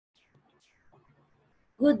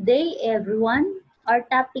Good day, everyone. Our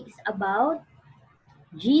topic is about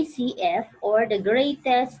GCF, or the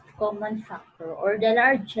greatest common factor, or the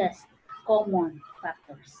largest common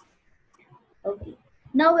factors. Okay.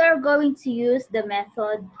 Now we are going to use the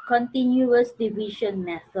method continuous division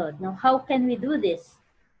method. Now, how can we do this?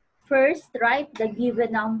 First, write the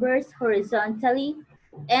given numbers horizontally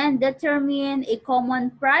and determine a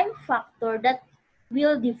common prime factor that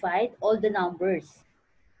will divide all the numbers.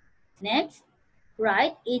 Next,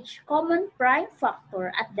 write each common prime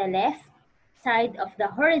factor at the left side of the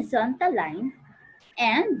horizontal line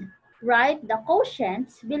and write the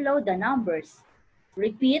quotients below the numbers.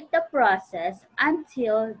 Repeat the process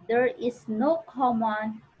until there is no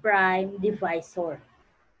common prime divisor.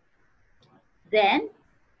 Then,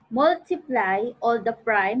 multiply all the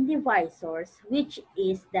prime divisors, which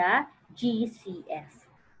is the GCF.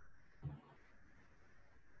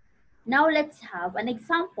 Now let's have an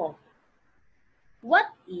example.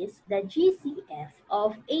 What is the GCF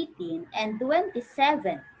of 18 and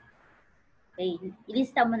 27? Okay,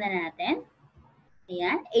 ilista muna natin.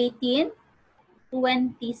 Ayan, 18,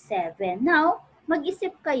 27. Now,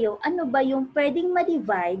 mag-isip kayo, ano ba yung pwedeng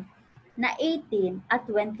ma-divide na 18 at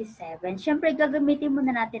 27? Siyempre, gagamitin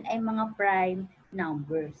muna natin ay mga prime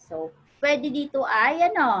numbers. So, pwede dito ay,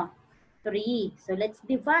 3. So, let's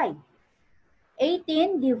divide.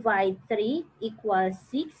 18 divide 3 equals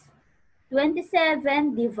 6.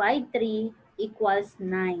 27 divide 3 equals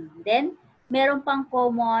 9. Then, meron pang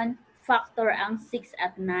common factor ang 6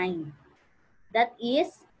 at 9. That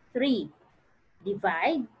is 3.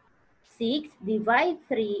 Divide 6 divide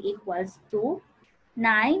 3 equals 2.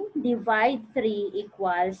 9 divide 3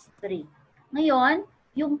 equals 3. Ngayon,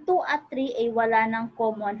 yung 2 at 3 ay wala ng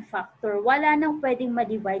common factor. Wala nang pwedeng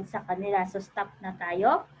ma-divide sa kanila. So, stop na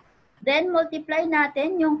tayo. Then, multiply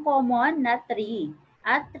natin yung common na 3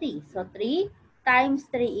 at 3. So, 3 times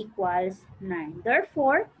 3 equals 9.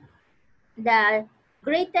 Therefore, the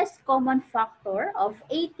greatest common factor of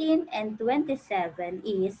 18 and 27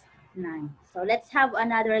 is 9. So, let's have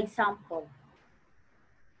another example.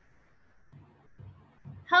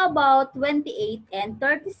 How about 28 and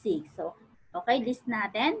 36? So, okay, list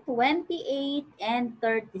natin. 28 and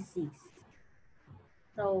 36.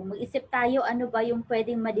 So, mag-isip tayo ano ba yung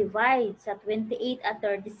pwedeng ma-divide sa 28 at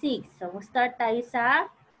 36. So, mag-start tayo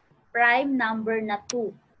sa prime number na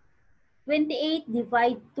 2. 28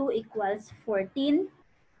 divide 2 equals 14.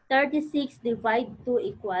 36 divide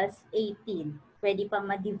 2 equals 18. Pwede pa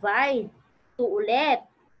ma-divide. 2 ulit.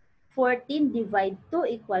 14 divide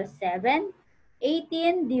 2 equals 7.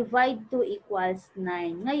 18 divide 2 equals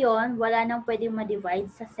 9. Ngayon, wala nang pwedeng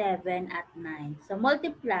ma-divide sa 7 at 9. So,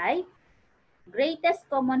 multiply. Greatest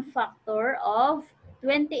common factor of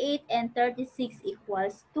 28 and 36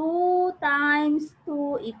 equals 2 times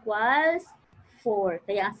 2 equals 4.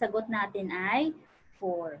 Kaya ang sagot natin ay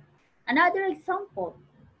 4. Another example.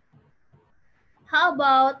 How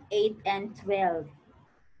about 8 and 12?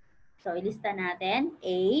 So, ilista natin.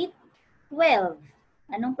 8, 12.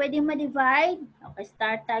 Anong pwedeng ma-divide? Okay,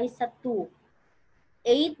 start tayo sa 2.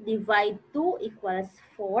 8 divide 2 equals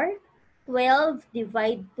 4. 12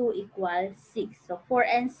 divide 2 equals 6. So, 4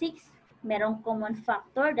 and 6, merong common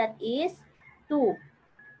factor that is 2.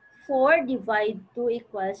 4 divide 2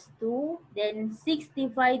 equals 2. Then, 6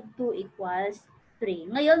 divide 2 equals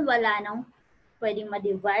 3. Ngayon, wala nang pwedeng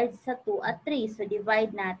ma-divide sa 2 at 3. So,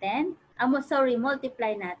 divide natin.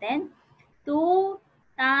 Multiply natin. 2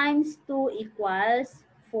 times 2 equals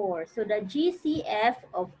 4. So, the GCF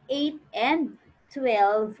of 8 and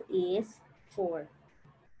 12 is 4.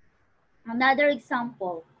 Another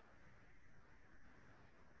example.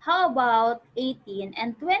 How about 18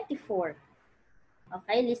 and 24?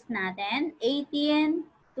 Okay, list natin. 18,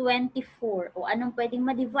 24. O anong pwedeng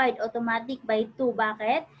ma-divide? Automatic by 2.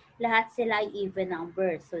 Bakit? Lahat sila ay even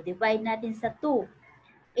numbers. So, divide natin sa 2.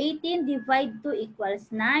 18 divide 2 equals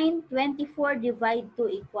 9. 24 divide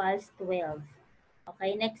 2 equals 12.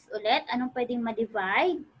 Okay, next ulit. Anong pwedeng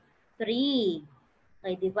ma-divide? 3.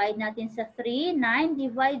 Okay, divide natin sa 3. 9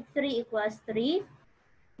 divide 3 equals 3.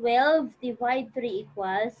 12 divide 3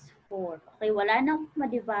 equals 4. Okay, wala nang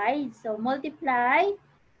ma-divide. So, multiply.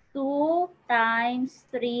 2 times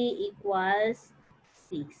 3 equals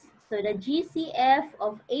 6. So, the GCF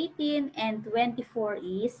of 18 and 24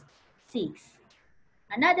 is 6.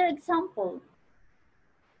 Another example.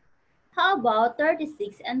 How about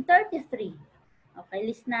 36 and 33? Okay,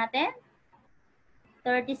 list natin.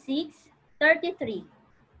 36, 33.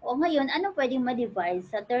 O ngayon, ano pwedeng ma-divide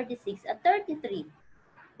sa 36 at 33?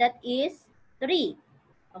 That is 3.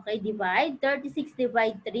 Okay, divide. 36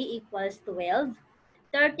 divide 3 equals 12.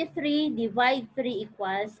 33 divide 3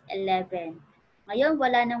 equals 11. Ngayon,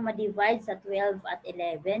 wala nang ma-divide sa 12 at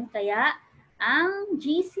 11. Kaya, ang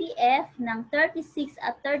GCF ng 36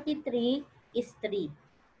 at 33 is 3.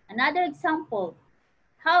 Another example,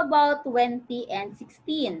 how about 20 and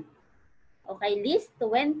 16? Okay, list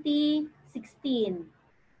 20, 16.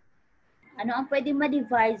 Ano ang pwedeng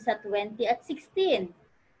ma-divide sa 20 at 16?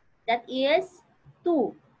 That is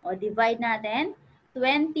 2. O, divide natin.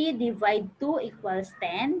 20 divide 2 equals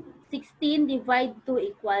 10. 16 divide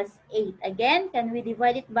 2 equals 8. Again, can we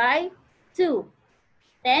divide it by 2?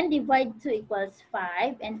 10 divide 2 equals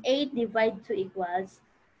 5. And 8 divide 2 equals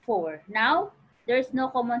 4. Now, there's no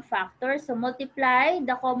common factor. So, multiply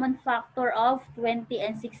the common factor of 20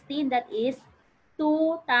 and 16. That is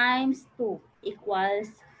 2 times 2 equals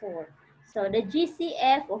 4. So, the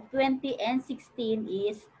GCF of 20 and 16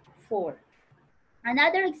 is 4.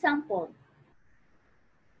 Another example.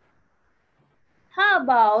 How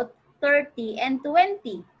about 30 and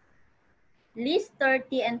 20? List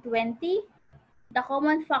 30 and 20. The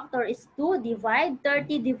common factor is 2. Divide.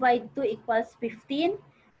 30 divide 2 equals 15.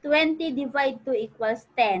 20 divide 2 equals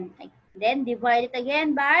 10. Then divide it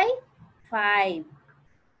again by 5.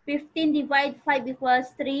 15 divide 5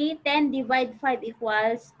 equals 3. 10 divide 5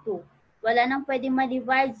 equals 2. Wala nang pwedeng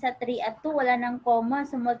ma-divide sa 3 at 2. Wala nang common.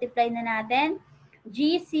 So multiply na natin.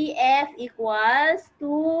 GCF equals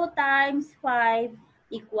 2 times 5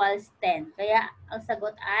 equals 10. Kaya ang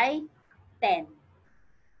sagot ay 10.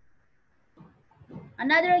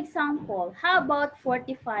 Another example, how about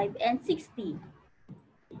 45 and 60?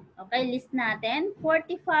 Okay, list natin.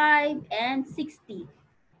 45 and 60.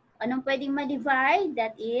 Anong pwedeng ma-divide?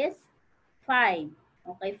 That is 5.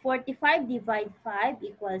 Okay, 45 divide 5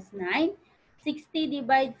 equals 9. 60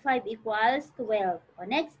 divide 5 equals 12. O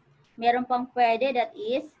next, meron pang pwede, that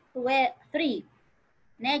is 3.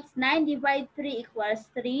 Next, 9 divide 3 equals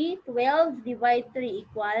 3. 12 divide 3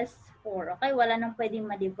 equals 4. Okay, wala nang pwedeng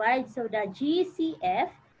ma-divide. So, the GCF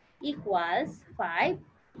equals 5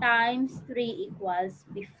 times 3 equals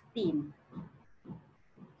 15.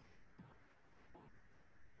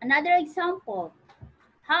 Another example.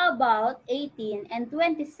 How about 18 and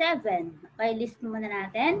 27? Okay, list muna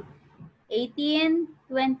natin. 18,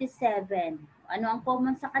 27. Ano ang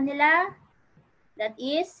common sa kanila? That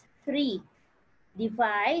is 3.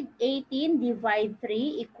 Divide 18 divide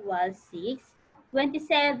 3 equals 6.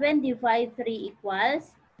 27 divide 3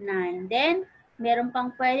 equals 9. Then, meron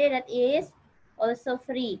pang pwede, that is also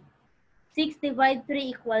 3. 6 divide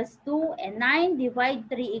 3 equals 2 and 9 divide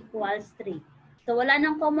 3 equals 3. So, wala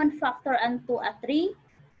nang common factor ang 2 at 3.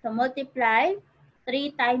 So, multiply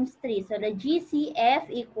 3 times 3. So, the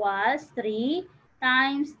GCF equals 3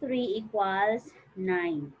 times 3 equals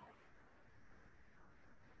 9.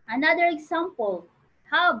 Another example,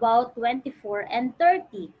 how about 24 and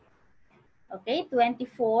 30? Okay,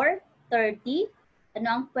 24, 30. Ano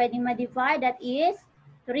ang pwedeng ma-divide? That is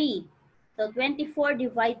 3. So, 24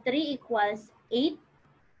 divide 3 equals 8.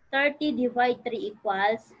 30 divide 3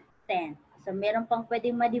 equals 10. So, meron pang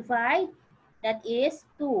pwedeng ma-divide. That is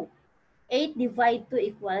 2. 8 divide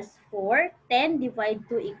 2 equals 4. 10 divide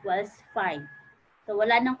 2 equals 5. So,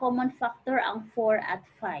 wala nang common factor ang 4 at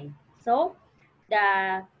 5. So,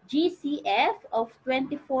 the GCF of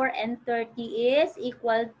 24 and 30 is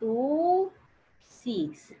equal to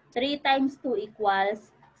 6. 3 times 2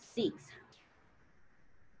 equals 6.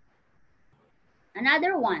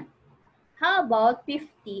 Another one. How about 50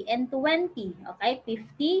 and 20? Okay,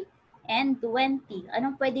 50 and 20.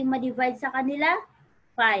 Anong pwedeng ma-divide sa kanila?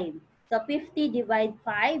 5. So, 50 divide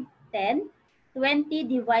 5, 10.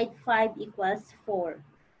 20 divide 5 equals 4.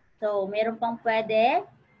 So, meron pang pwede.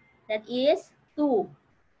 That is 2.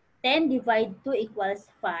 10 divide 2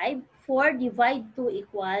 equals 5. 4 divide 2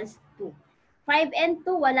 equals 2. 5 and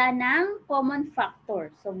 2, wala nang common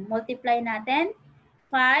factor. So, multiply natin.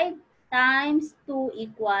 5 times 2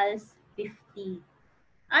 equals 50.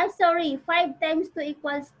 Ay, sorry. 5 times 2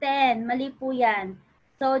 equals 10. Mali po yan.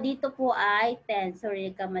 So, dito po ay 10.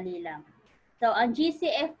 Sorry, kamali lang. So, ang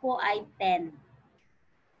GCF po ay 10.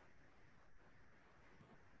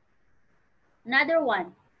 Another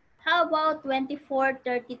one. How about 24,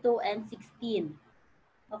 32, and 16?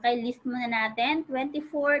 Okay, list muna natin.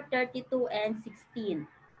 24, 32, and 16.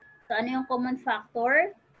 So, ano yung common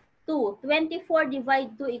factor? 2. 24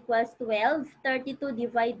 divide 2 equals 12. 32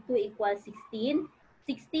 divide 2 equals 16.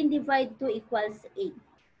 16 divide 2 equals 8.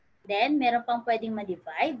 Then, meron pang pwedeng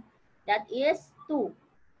ma-divide. That is 2.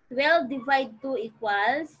 12 divide 2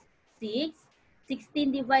 equals 6.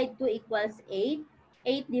 16 divide 2 equals 8.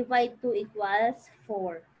 8 divide 2 equals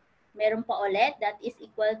 4. Meron pa ulit, that is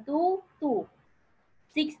equal to 2.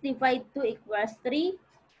 6 divide 2 equals 3.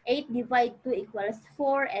 8 divide 2 equals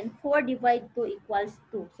 4 and 4 divide 2 equals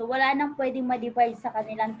 2. So wala nang pwedeng ma-divide sa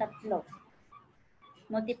kanilang tatlo.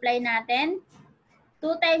 Multiply natin.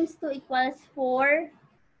 2 times 2 equals 4.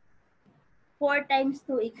 4 times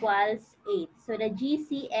 2 equals 8. So the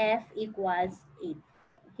GCF equals 8.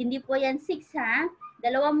 Hindi po yan 6 ha.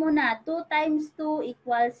 Dalawa muna. 2 times 2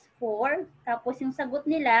 equals 4. Tapos yung sagot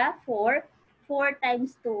nila, 4. 4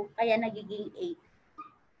 times 2, kaya nagiging 8.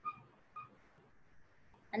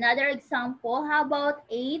 Another example, how about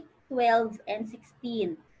 8, 12, and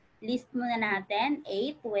 16? List muna natin,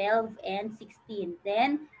 8, 12, and 16.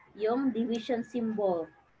 Then, yung division symbol.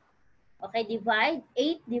 Okay, divide.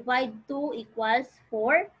 8 divide 2 equals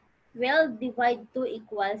 4. 12 divide 2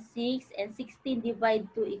 equals 6. And 16 divide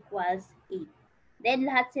 2 equals 8. Then,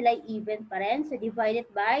 lahat sila even pa rin. So, divide it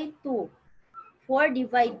by 2. 4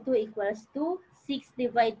 divide 2 equals 2. 6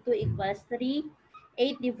 divide 2 equals 3.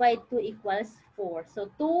 8 divide 2 equals 4. So,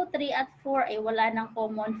 2, 3, at 4 ay wala ng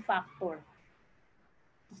common factor.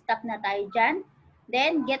 Stop na tayo dyan.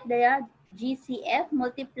 Then, get the GCF.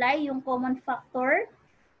 Multiply yung common factor.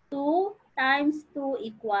 2 times 2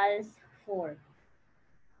 equals 4.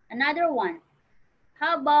 Another one.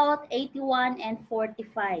 How about 81 and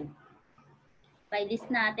 45? By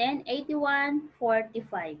list natin, 81,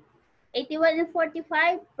 45. 81 and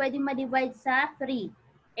 45, pwede ma-divide sa 3.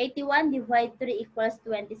 81 divide 3 equals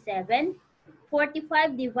 27.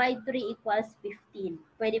 45 divide 3 equals 15.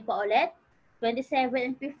 Pwede pa ulit. 27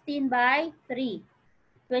 and 15 by 3.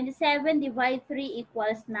 27 divide 3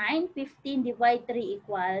 equals 9. 15 divide 3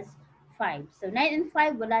 equals 5. So 9 and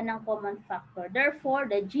 5, wala ng common factor. Therefore,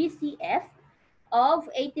 the GCF of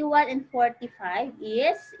 81 and 45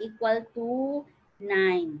 is equal to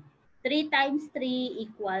 9. 3 times 3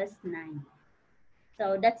 equals 9.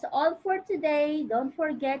 So that's all for today. Don't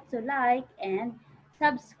forget to like and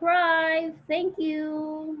subscribe. Thank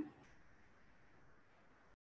you.